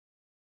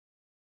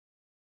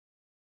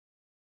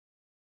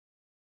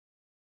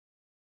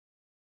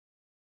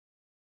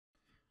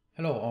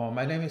Hello,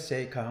 my name is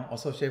Kang,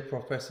 Associate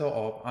Professor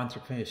of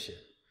Entrepreneurship.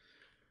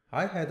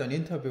 I had an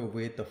interview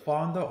with the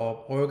founder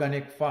of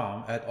Organic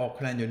Farm at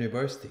Oakland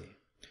University.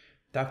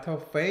 Dr.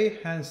 Fay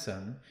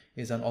Hansen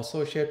is an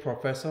Associate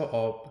Professor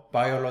of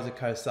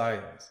Biological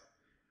Science.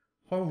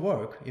 Her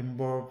work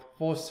involved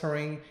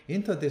fostering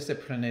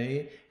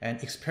interdisciplinary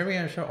and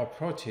experiential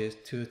approaches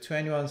to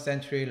 21st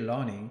century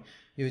learning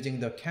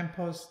using the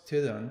campus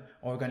student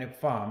organic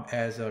farm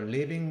as a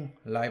living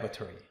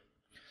laboratory.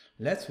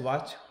 Let's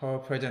watch her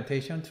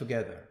presentation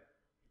together.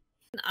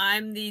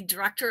 I'm the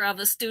director of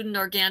the Student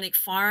Organic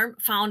Farm,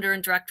 founder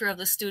and director of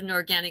the Student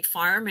Organic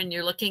Farm, and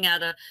you're looking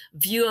at a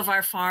view of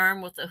our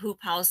farm with the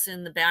hoop house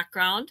in the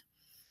background.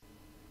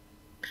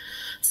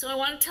 So I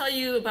want to tell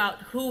you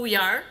about who we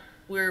are.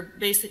 We're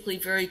basically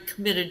very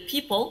committed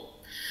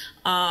people.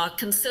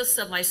 Consists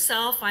of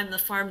myself, I'm the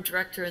farm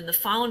director and the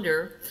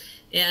founder.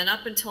 And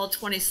up until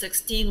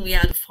 2016, we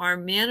had a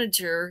farm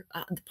manager,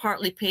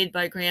 partly paid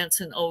by grants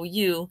and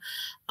OU.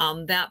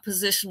 That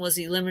position was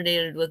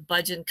eliminated with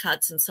budget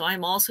cuts. And so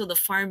I'm also the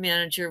farm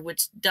manager,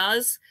 which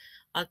does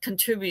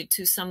contribute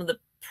to some of the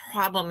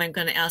problem I'm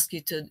going to ask you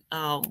to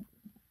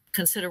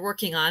consider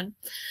working on.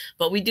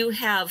 But we do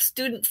have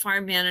student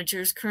farm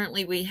managers.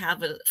 Currently, we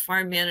have a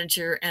farm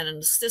manager and an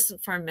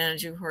assistant farm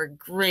manager who are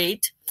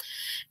great.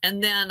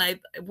 And then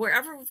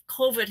wherever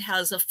COVID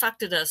has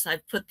affected us,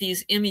 I've put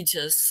these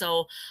images.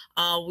 So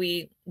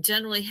we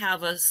generally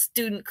have a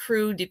student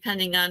crew,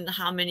 depending on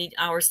how many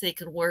hours they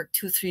can work,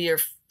 2, 3, or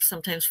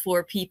sometimes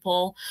 4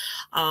 people.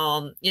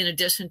 In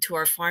addition to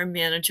our farm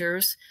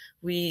managers,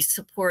 we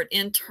support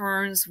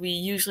interns. We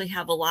usually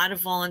have a lot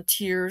of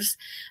volunteers.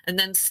 And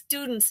then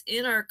students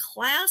in our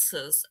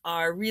classes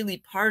are really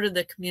part of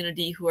the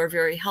community who are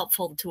very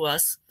helpful to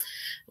us.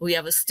 We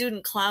have a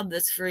student club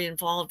that's very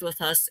involved with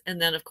us.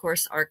 And then, of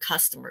course, our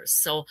customers.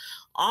 So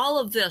all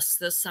of this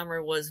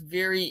summer was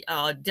very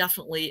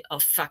definitely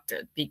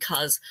affected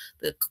because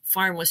the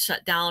farm was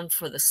shut down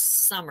for the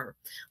summer.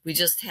 We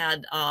just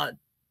had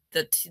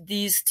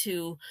these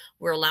two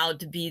were allowed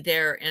to be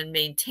there and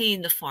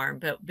maintain the farm,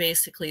 but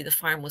basically the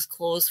farm was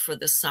closed for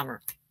this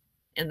summer,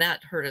 and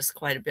that hurt us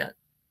quite a bit.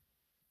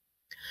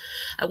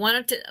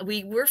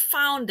 We were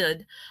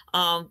founded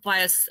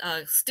by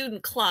a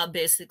student club,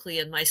 basically,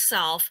 and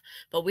myself,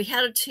 but we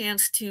had a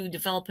chance to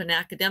develop an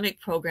academic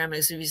program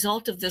as a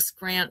result of this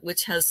grant,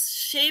 which has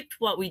shaped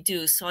what we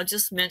do. So I'll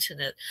just mention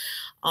it.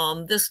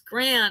 This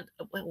grant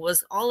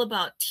was all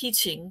about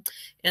teaching,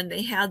 and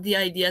they had the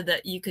idea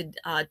that you could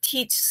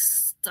teach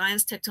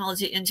science,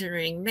 technology,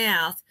 engineering,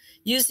 math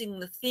using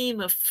the theme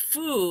of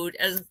food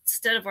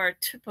instead of our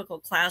typical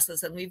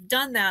classes. And we've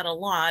done that a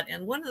lot.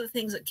 And one of the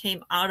things that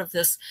came out of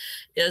this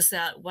is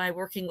that by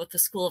working with the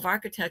School of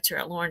Architecture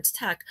at Lawrence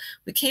Tech,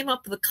 we came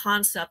up with the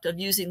concept of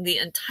using the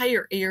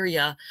entire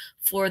area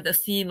for the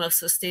theme of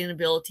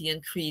sustainability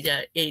and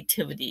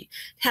creativity.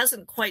 It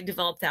hasn't quite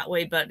developed that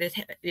way, but it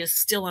is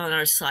still on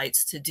our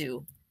sites to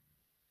do.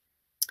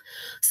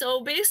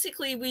 So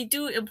basically, we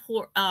do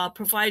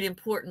provide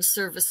important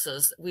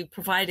services. We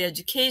provide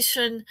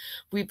education.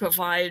 We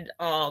provide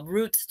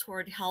routes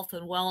toward health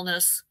and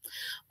wellness.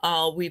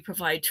 We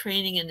provide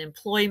training and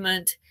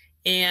employment.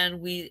 And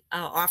we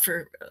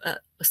offer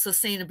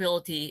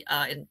sustainability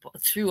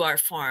through our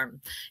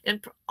farm.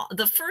 And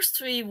the first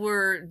 3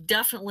 were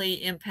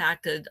definitely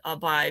impacted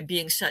by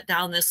being shut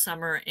down this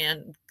summer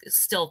and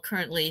still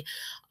currently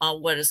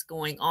what is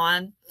going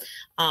on.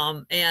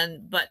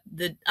 But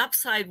the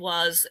upside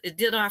was it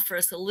did offer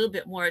us a little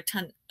bit more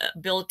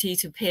ability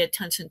to pay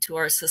attention to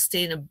our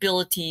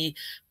sustainability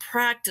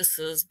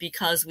practices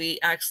because we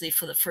actually,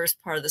 for the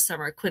first part of the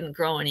summer, couldn't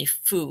grow any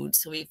food.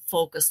 So we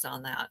focused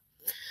on that.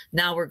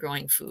 Now we're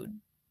growing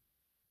food.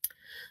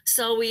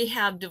 So we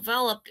have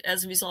developed,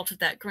 as a result of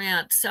that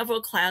grant,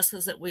 several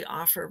classes that we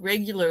offer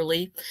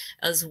regularly,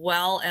 as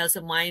well as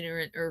a minor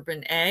in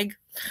urban ag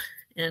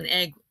and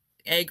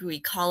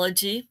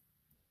agroecology.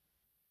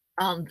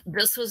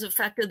 This was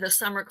affected. The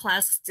summer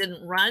class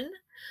didn't run,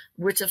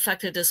 which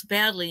affected us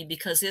badly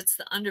because it's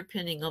the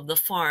underpinning of the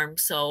farm.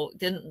 So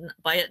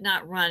by it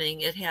not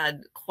running, it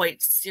had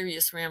quite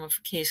serious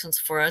ramifications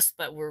for us,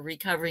 but we're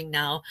recovering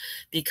now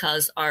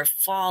because our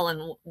fall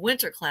and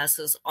winter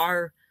classes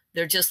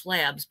they're just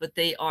labs, but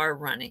they are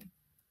running.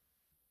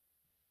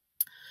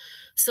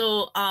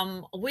 So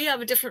we have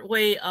a different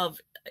way of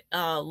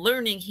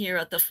learning here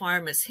at the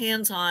farm. It's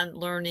hands-on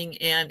learning,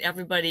 and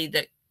everybody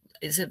that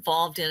is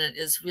involved in it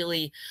is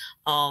really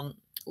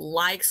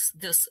likes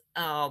this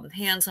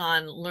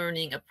hands-on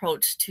learning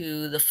approach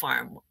to the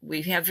farm.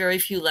 We have very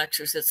few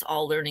lectures. It's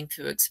all learning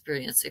through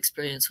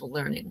experiential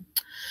learning.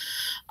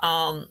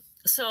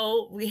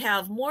 So we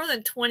have more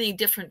than 20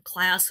 different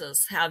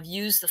classes have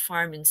used the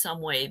farm in some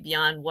way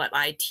beyond what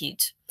I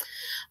teach.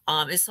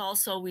 It's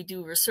also, we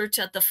do research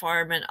at the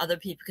farm, and other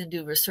people can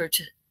do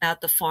research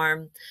at the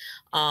farm.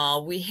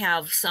 We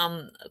have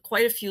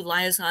quite a few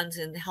liaisons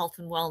in the health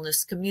and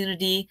wellness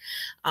community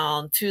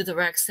through the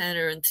rec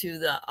center and through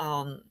the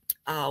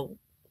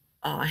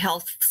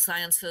health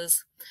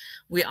sciences.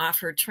 We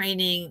offer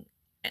training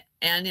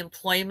and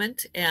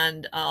employment,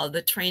 and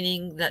the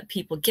training that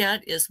people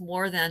get is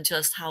more than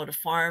just how to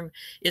farm.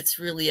 It's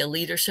really a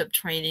leadership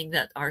training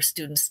that our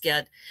students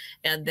get.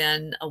 And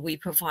then we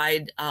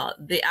provide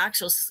the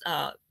actual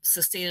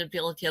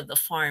sustainability of the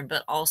farm,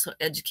 but also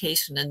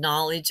education and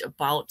knowledge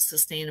about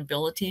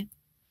sustainability.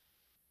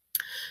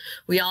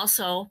 We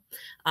also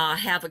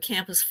have a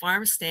campus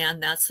farm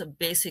stand. That's a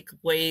basic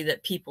way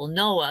that people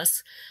know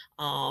us.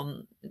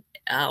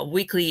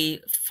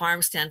 Weekly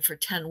farm stand for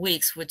 10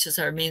 weeks, which is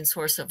our main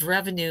source of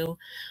revenue.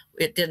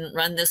 It didn't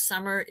run this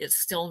summer. It's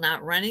still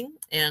not running.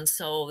 And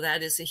so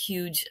that is a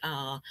huge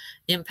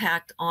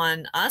impact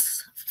on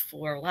us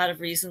for a lot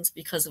of reasons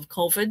because of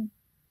COVID.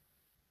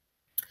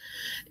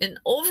 And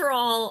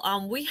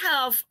overall, we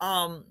have,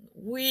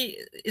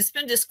 it's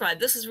been described,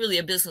 this is really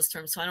a business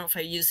term, so I don't know if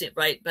I use it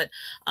right, but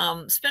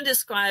it's been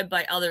described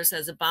by others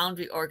as a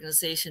boundary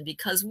organization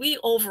because we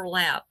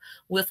overlap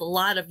with a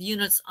lot of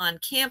units on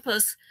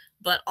campus,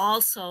 but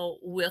also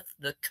with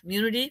the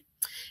community.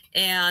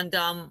 And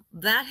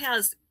that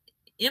has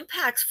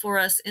impacts for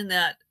us in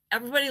that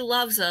everybody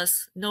loves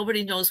us.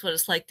 Nobody knows what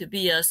it's like to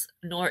be us,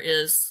 nor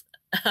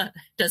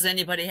does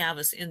anybody have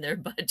us in their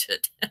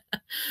budget.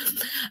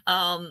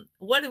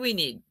 What do we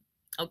need?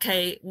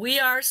 Okay, we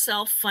are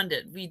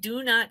self-funded. We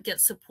do not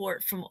get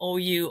support from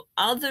OU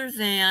other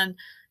than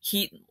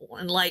heat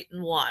and light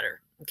and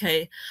water,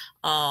 okay,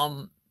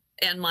 and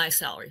my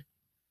salary.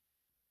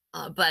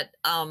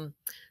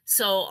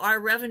 So our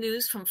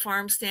revenues from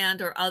farm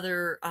stand or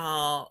other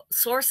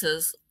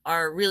sources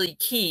are really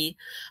key.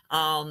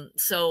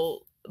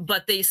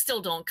 But they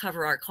still don't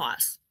cover our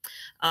costs.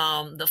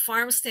 The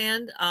farm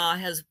stand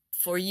has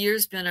for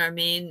years been our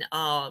main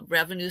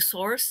revenue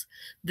source.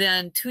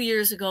 Then 2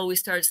 years ago, we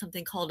started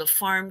something called a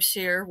farm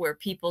share where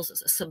people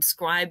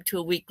subscribe to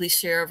a weekly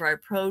share of our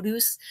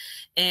produce.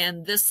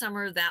 And this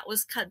summer that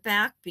was cut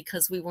back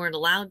because we weren't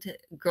allowed to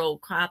grow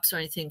crops or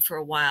anything for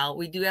a while.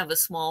 We do have a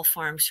small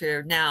farm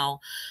share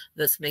now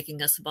that's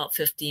making us about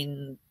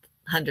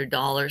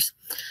 $1,500.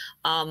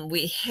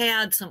 We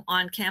had some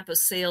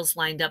on-campus sales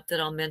lined up that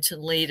I'll mention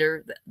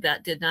later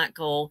that did not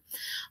go.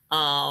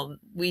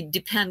 We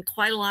depend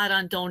quite a lot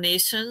on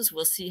donations.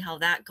 We'll see how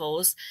that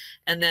goes.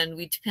 And then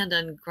we depend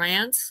on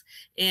grants.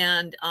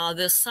 And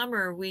this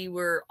summer we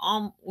were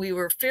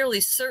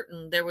fairly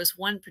certain there was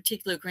one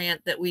particular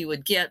grant that we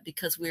would get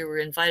because we were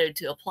invited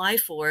to apply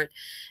for it.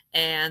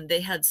 And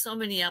they had so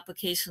many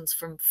applications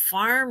from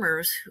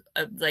farmers,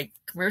 like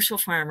commercial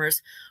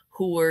farmers,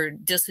 who were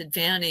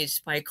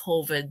disadvantaged by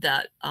COVID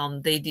that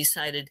they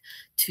decided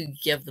to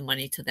give the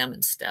money to them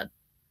instead.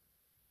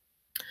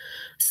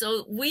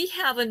 So we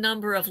have a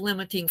number of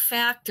limiting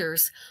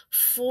factors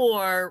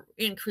for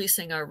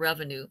increasing our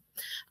revenue.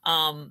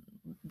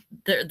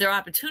 There are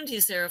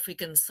opportunities there if we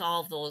can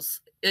solve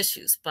those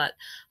issues, but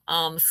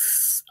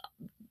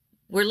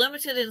we're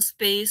limited in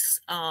space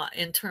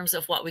in terms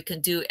of what we can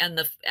do and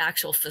the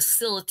actual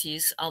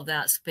facilities of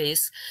that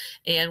space.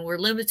 And we're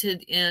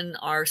limited in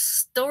our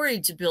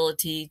storage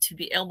ability to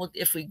be able,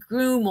 if we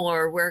grew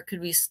more, where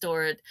could we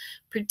store it?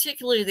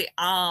 Particularly the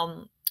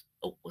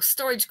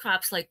storage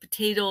crops like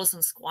potatoes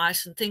and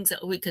squash and things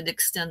that we could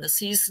extend the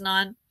season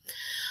on.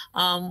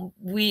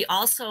 We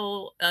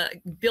also,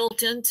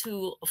 built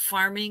into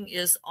farming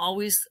is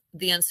always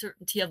the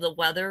uncertainty of the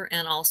weather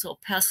and also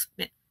pest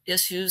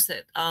issues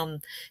that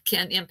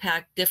can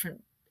impact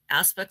different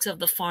aspects of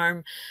the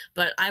farm.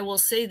 But I will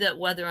say that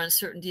weather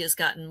uncertainty has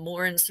gotten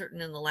more uncertain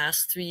in the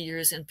last 3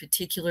 years in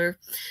particular.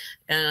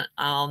 And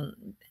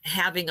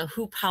having a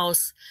hoop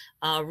house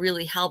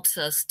really helps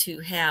us to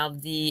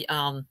have the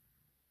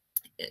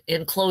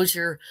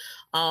enclosure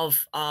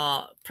of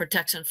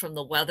protection from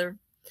the weather.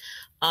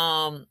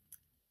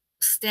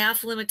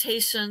 Staff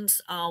limitations.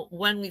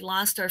 When we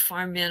lost our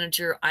farm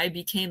manager, I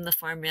became the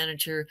farm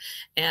manager,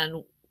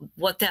 and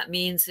what that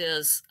means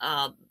is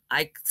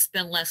I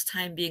spend less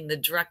time being the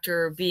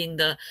director, being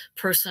the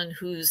person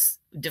who's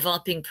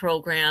developing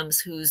programs,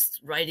 who's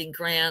writing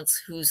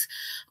grants, who's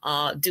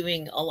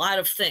doing a lot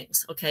of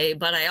things, okay?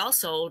 But I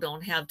also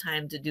don't have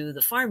time to do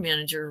the farm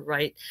manager,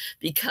 right?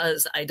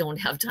 Because I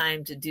don't have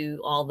time to do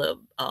all the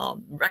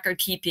record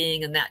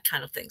keeping and that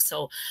kind of thing.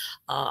 So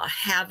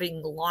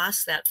having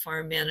lost that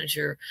farm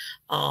manager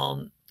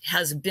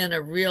has been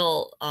a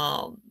real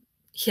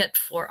hit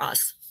for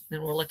us.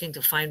 And we're looking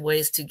to find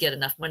ways to get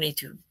enough money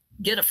to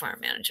get a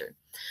farm manager.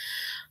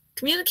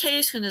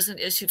 Communication is an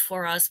issue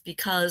for us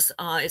because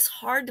it's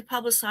hard to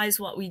publicize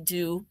what we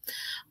do.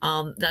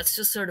 That's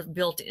just sort of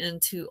built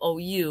into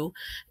OU.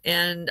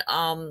 And,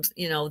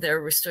 you know, there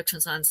are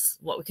restrictions on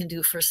what we can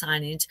do for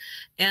signage.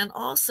 And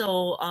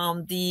also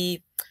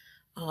the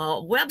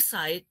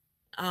website,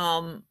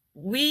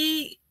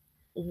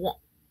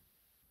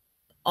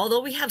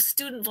 although we have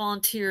student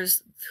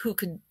volunteers who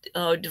could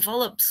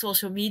develop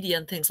social media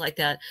and things like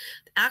that,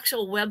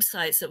 actual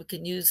websites that we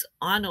can use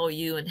on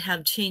OU and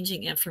have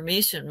changing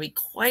information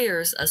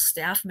requires a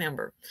staff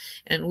member.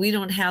 And we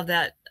don't have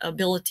that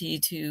ability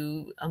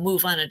to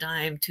move on a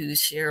dime to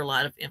share a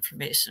lot of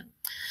information.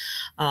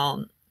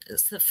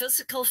 the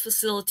physical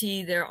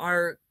facility, there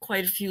are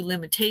quite a few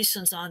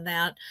limitations on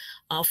that.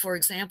 For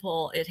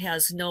example,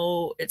 it's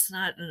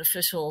not an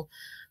official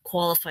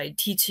qualified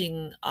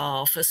teaching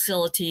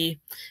facility.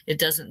 It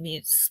doesn't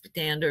meet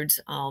standards.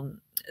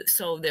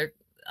 So there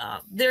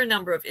are a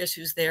number of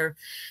issues there.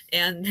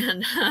 And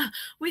then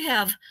we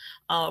have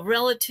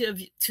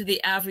relative to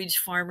the average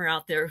farmer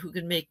out there who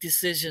can make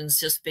decisions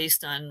just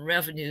based on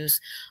revenues,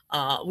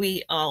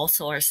 we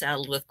also are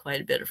saddled with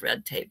quite a bit of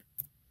red tape.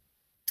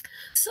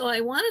 So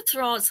I want to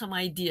throw out some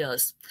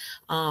ideas.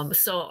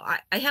 So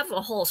I have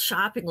a whole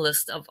shopping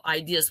list of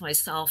ideas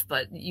myself,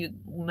 but you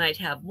might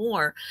have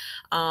more.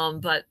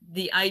 But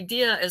the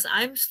idea is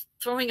I'm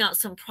throwing out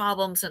some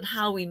problems and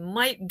how we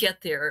might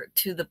get there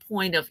to the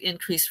point of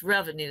increased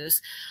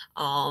revenues.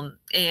 And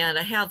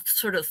I have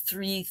sort of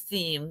three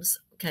themes,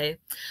 okay?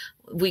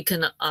 We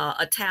can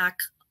attack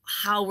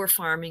how we're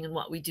farming and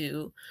what we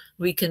do.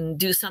 We can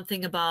do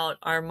something about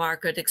our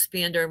market,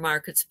 expand our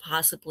markets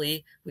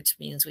possibly, which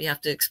means we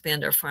have to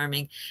expand our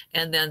farming.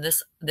 And then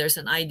there's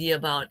an idea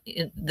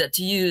that's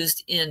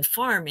used in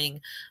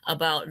farming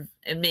about,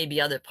 and maybe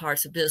other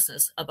parts of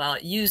business,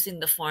 about using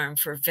the farm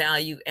for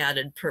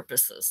value-added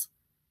purposes.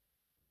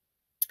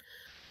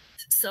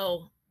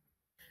 So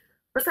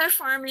with our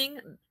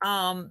farming,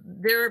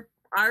 there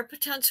are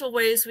potential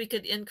ways we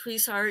could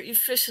increase our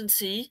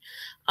efficiency.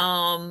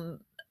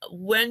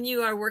 When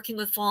you are working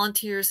with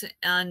volunteers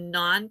and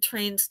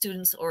non-trained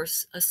students or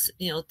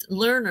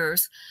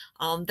learners,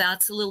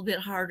 that's a little bit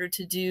harder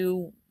to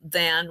do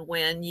than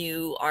when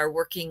you are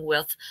working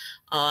with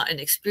an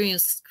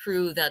experienced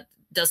crew that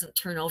doesn't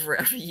turn over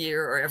every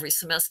year or every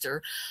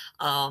semester.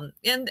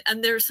 And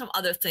there's some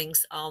other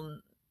things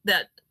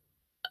that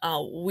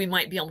we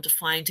might be able to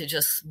find to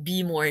just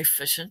be more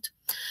efficient.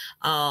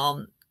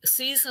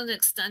 Season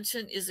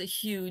extension is a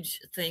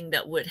huge thing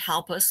that would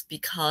help us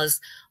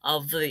because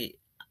of the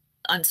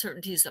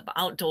uncertainties of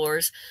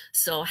outdoors.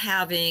 So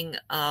having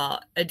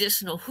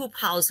additional hoop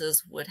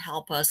houses would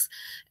help us,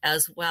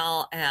 as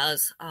well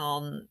as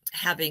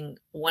having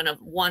one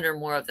or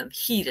more of them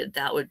heated.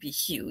 That would be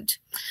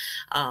huge.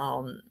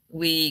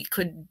 We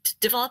could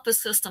develop a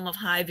system of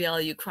high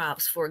value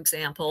crops. For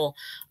example,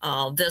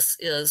 this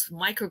is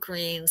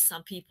microgreens.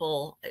 Some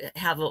people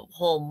have a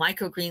whole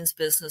microgreens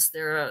business.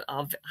 They're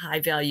a high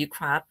value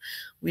crop.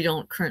 We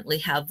don't currently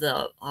have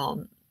the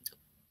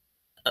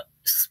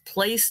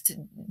place to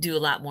do a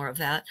lot more of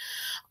that,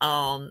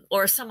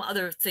 or some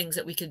other things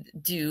that we could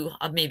do,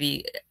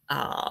 maybe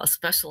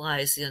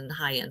specialize in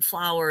high-end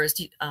flowers,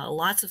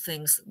 lots of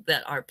things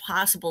that are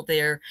possible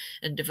there,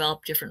 and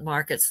develop different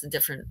markets and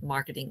different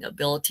marketing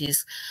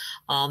abilities.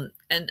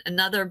 And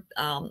another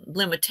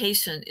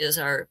limitation is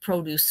our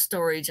produce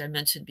storage. I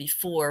mentioned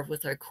before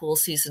with our cool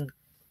season,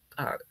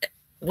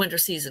 winter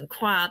season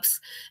crops,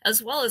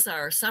 as well as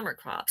our summer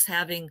crops,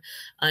 having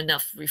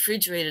enough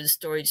refrigerated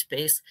storage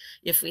space.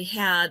 If we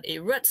had a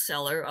root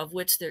cellar, of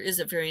which there is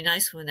a very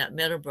nice one at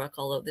Meadowbrook,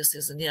 although this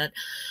isn't yet,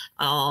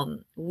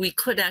 we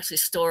could actually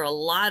store a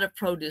lot of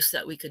produce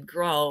that we could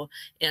grow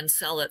and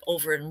sell it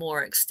over a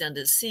more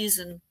extended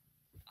season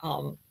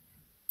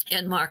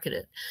and market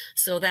it.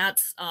 So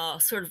that's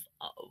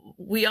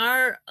we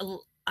are,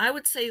 I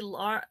would say,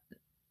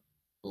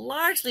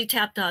 largely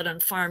tapped out on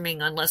farming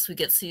unless we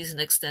get season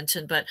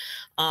extension, but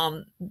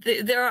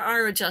there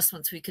are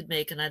adjustments we could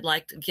make, and I'd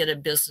like to get a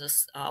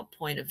business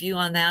point of view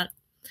on that.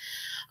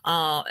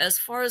 As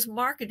far as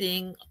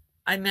marketing,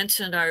 I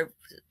mentioned our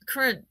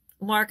current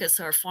markets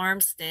are farm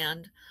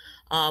stand,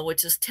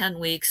 which is 10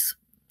 weeks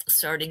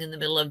starting in the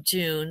middle of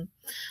June.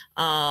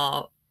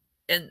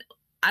 And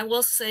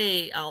I'll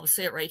say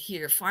it right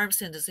here, farm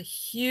stand is a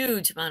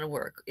huge amount of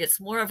work.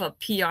 It's more of a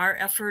PR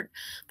effort.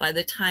 By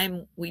the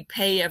time we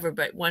pay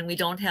everybody, when we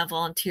don't have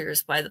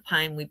volunteers, by the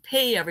time we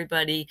pay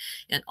everybody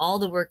and all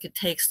the work it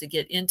takes to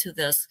get into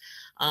this,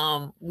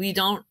 we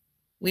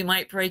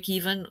might break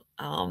even.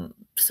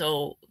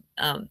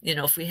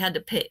 If we had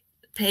to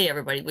pay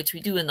everybody, which we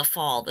do in the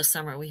fall, the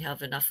summer we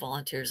have enough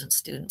volunteers and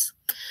students.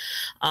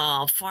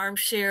 Farm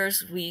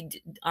shares,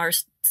 we are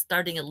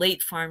starting a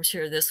late farm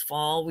share this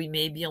fall. We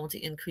may be able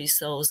to increase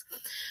those.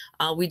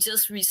 We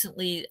just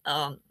recently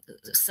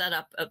set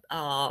up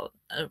a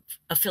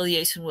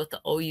affiliation with the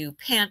OU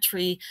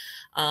Pantry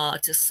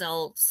to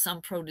sell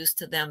some produce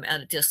to them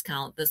at a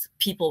discount.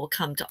 People will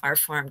come to our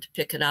farm to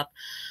pick it up.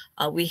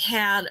 We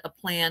had a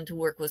plan to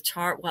work with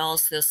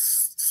Chartwells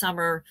this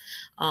summer.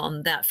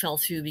 That fell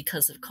through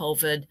because of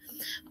COVID.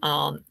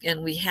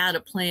 And we had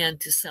a plan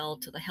to sell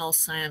to the health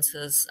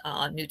sciences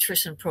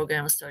nutrition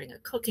program, starting a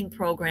cooking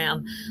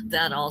program.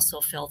 That also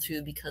fell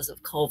through because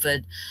of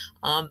COVID.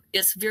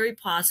 It's very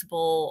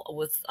possible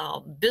with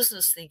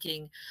business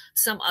thinking,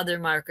 some other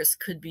markets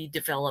could be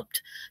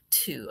developed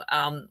too.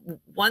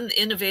 One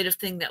innovative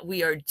thing that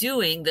we are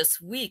doing this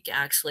week,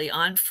 actually,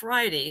 on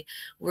Friday,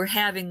 we're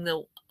having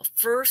the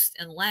first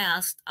and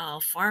last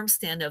farm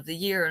stand of the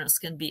year, and it's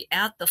going to be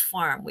at the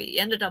farm. We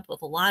ended up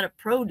with a lot of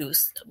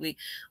produce. We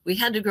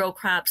had to grow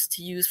crops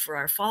to use for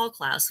our fall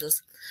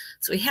classes,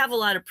 so we have a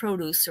lot of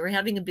produce. So we're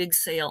having a big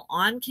sale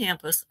on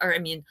campus,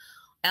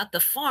 at the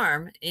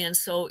farm. And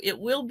so it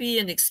will be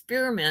an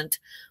experiment.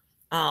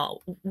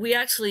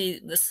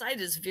 The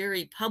site is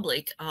very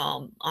public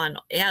on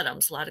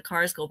Adams. A lot of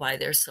cars go by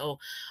there. So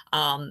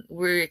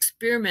we're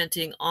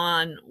experimenting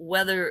on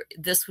whether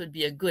this would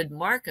be a good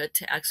market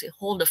to actually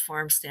hold a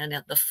farm stand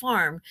at the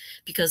farm,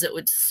 because it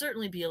would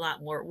certainly be a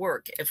lot more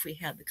work if we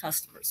had the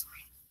customers.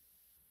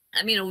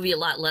 I mean, it would be a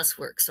lot less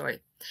work, sorry.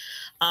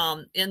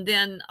 And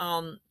then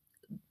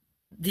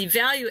the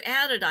value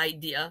added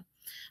idea,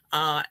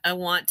 I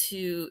want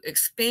to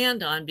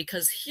expand on,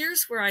 because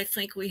here's where I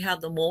think we have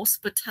the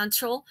most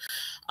potential,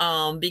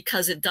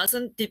 because it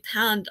doesn't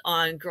depend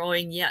on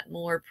growing yet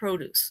more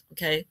produce,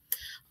 okay?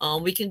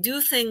 We can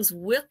do things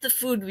with the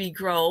food we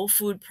grow,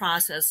 food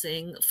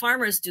processing.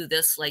 Farmers do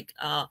this, like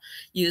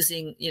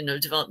using,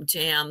 developed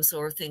jams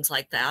or things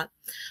like that.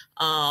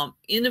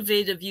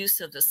 Innovative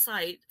use of the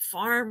site.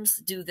 Farms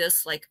do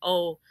this, like,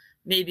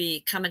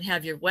 maybe come and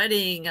have your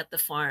wedding at the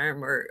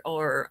farm,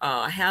 or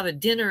have a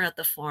dinner at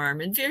the farm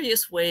in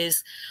various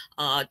ways,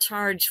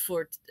 charge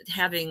for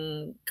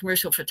having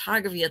commercial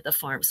photography at the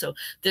farm. So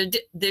there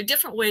are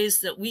different ways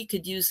that we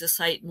could use the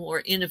site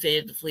more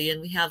innovatively, and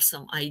we have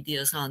some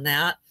ideas on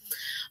that.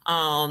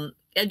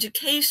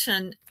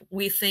 Education,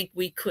 we think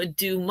we could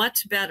do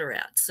much better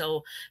at.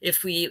 So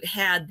if we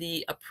had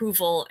the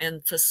approval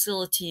and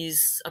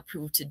facilities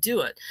approved to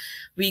do it,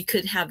 we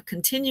could have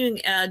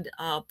continuing ed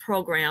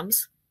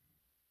programs.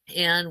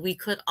 And we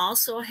could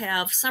also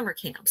have summer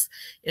camps.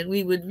 And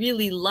we would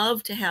really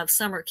love to have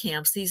summer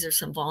camps. These are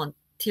some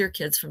volunteer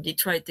kids from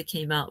Detroit that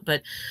came out.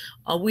 But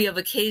we have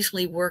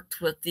occasionally worked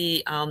with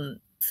the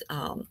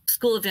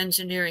School of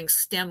Engineering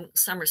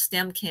summer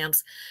STEM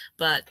camps.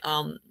 But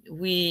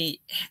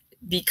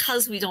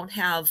because we don't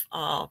have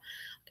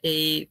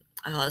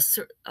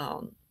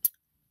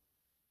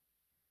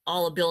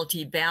all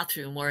ability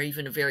bathroom, or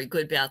even a very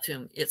good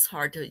bathroom, it's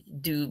hard to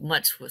do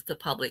much with the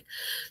public.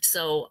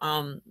 So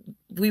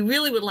we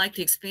really would like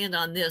to expand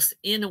on this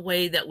in a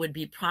way that would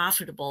be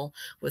profitable,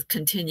 with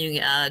continuing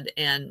ed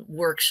and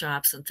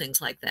workshops and things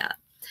like that.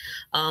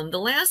 The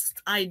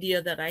last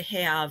idea that I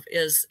have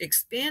is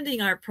expanding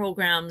our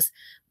programs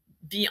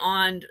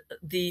beyond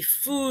the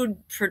food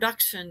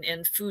production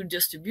and food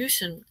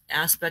distribution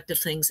aspect of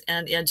things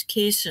and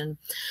education.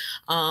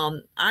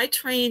 I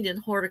trained in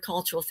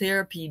horticultural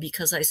therapy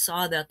because I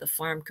saw that the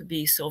farm could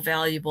be so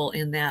valuable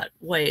in that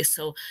way.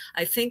 So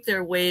I think there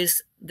are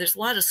ways, there's a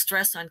lot of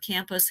stress on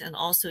campus and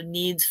also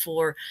needs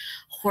for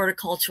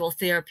horticultural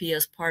therapy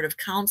as part of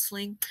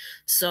counseling.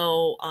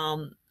 So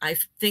I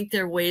think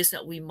there are ways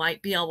that we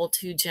might be able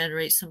to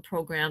generate some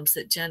programs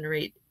that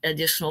generate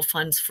additional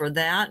funds for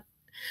that.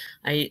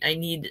 I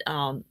need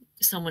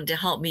someone to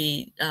help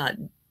me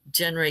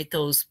generate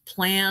those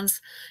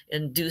plans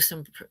and do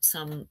some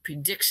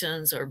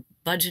predictions or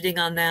budgeting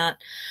on that.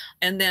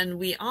 And then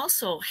we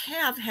also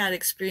have had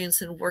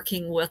experience in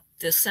working with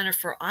the Center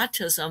for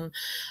Autism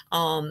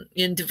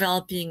in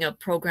developing a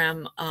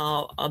program,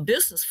 a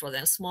business for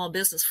them, small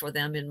business for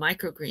them in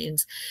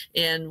microgreens,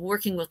 and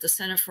working with the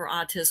Center for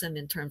Autism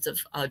in terms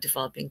of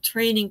developing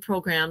training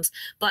programs,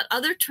 but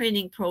other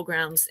training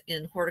programs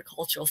in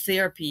horticultural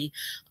therapy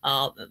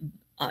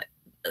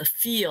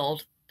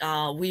field.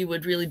 We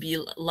would really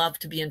love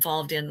to be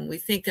involved in. We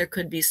think there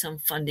could be some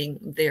funding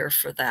there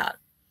for that.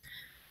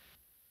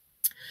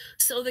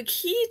 So the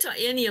key to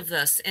any of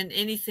this, and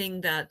anything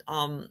that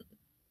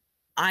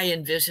I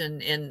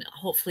envision, and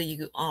hopefully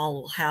you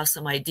all have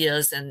some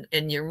ideas,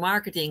 and your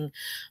marketing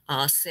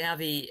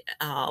savvy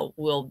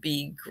will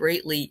be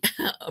greatly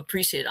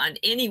appreciated on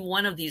any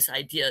one of these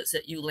ideas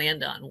that you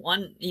land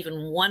on,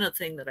 even one of the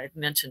things that I've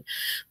mentioned.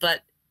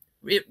 But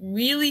it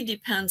really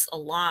depends a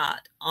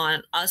lot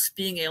on us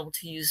being able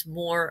to use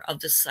more of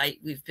the site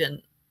we've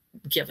been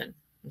given,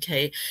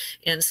 okay?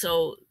 And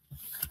so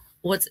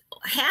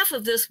half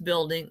of this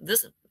building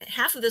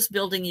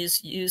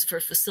is used for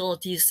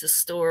facilities to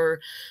store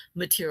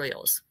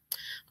materials.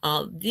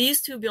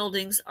 These two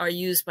buildings are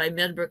used by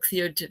Meadowbrook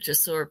Theater to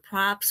store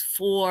props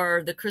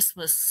for the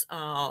Christmas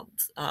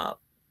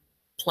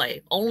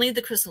play. Only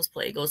the Christmas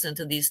play goes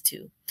into these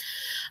two.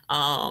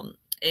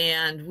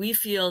 And we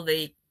feel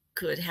they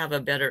could have a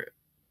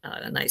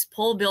nice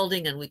pole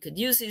building, and we could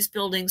use these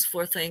buildings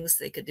for things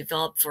they could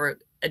develop for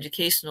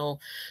educational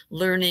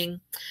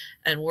learning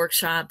and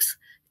workshops.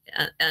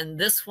 And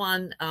this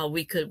one,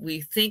 we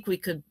think we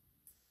could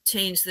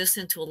change this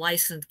into a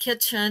licensed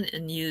kitchen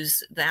and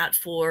use that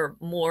for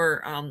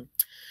more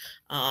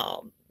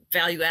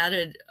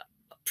value-added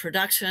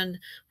production.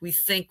 We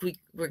think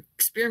we're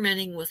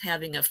experimenting with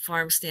having a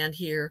farm stand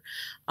here.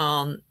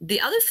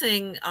 The other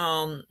thing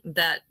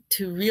that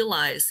to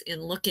realize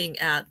in looking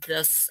at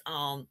this,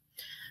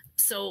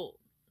 so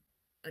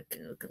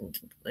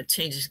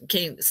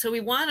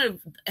we want to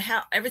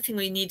have everything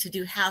we need to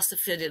do has to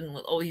fit in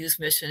with OU's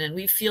mission, and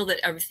we feel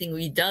that everything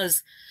we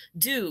does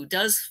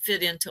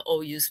fit into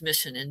OU's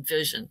mission and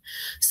vision.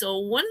 So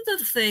one of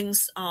the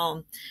things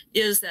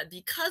is that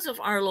because of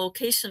our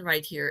location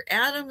right here,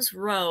 Adams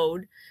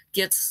Road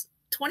gets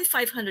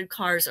 2,500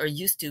 cars, or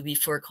used to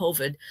before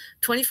COVID,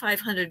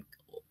 2,500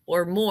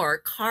 or more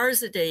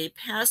cars a day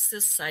pass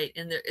this site,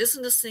 and there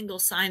isn't a single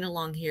sign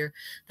along here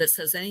that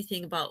says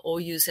anything about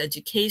OU's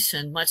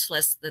education, much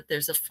less that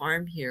there's a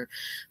farm here.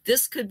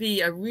 This could be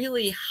a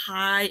really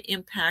high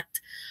impact,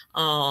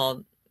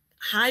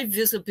 high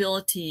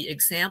visibility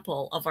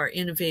example of our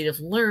innovative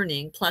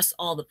learning, plus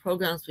all the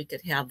programs we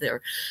could have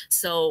there.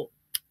 So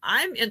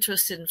I'm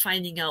interested in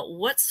finding out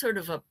what sort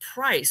of a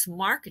price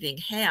marketing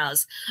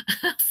has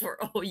for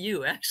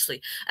OU,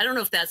 actually. I don't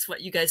know if that's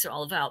what you guys are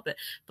all about,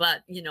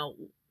 but you know,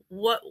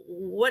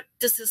 what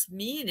does this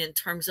mean in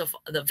terms of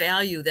the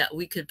value that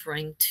we could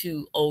bring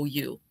to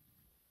OU?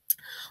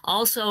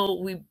 Also,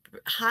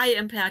 high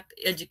impact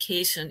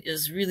education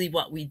is really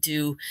what we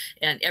do,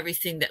 and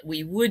everything that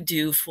we would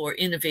do for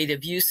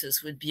innovative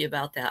uses would be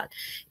about that.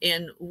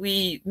 And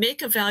we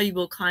make a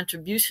valuable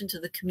contribution to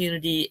the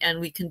community,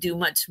 and we can do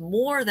much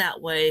more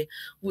that way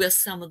with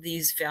some of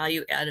these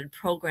value added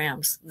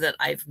programs that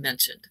I've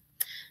mentioned.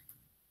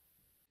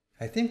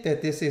 I think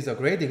that this is a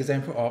great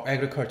example of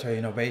agricultural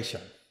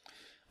innovation.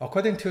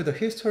 According to the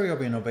history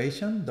of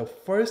innovation, the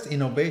first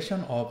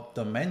innovation of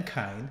the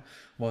mankind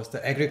was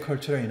the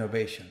agricultural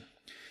innovation.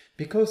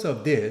 Because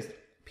of this,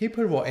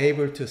 people were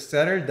able to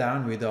settle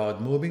down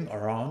without moving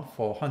around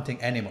for hunting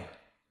animals.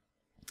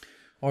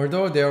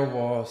 Although there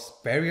was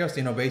various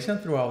innovation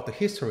throughout the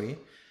history,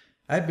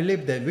 I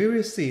believe that we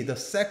will see the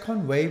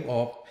second wave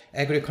of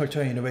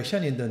agricultural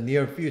innovation in the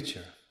near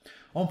future.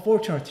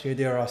 Unfortunately,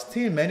 there are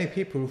still many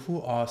people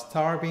who are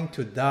starving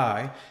to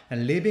die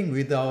and living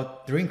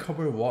without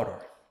drinkable water.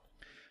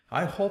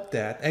 I hope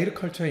that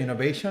agricultural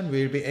innovation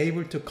will be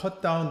able to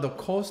cut down the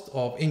cost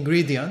of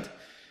ingredients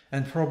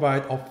and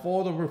provide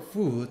affordable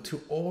food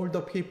to all the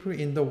people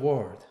in the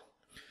world.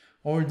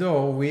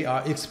 Although we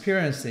are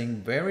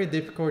experiencing very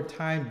difficult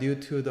time due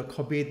to the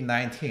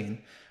COVID-19,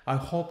 I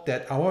hope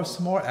that our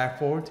small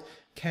effort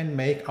can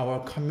make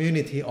our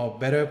community a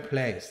better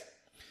place.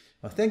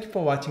 Thank you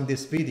for watching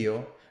this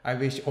video. I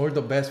wish all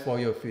the best for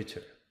your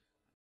future.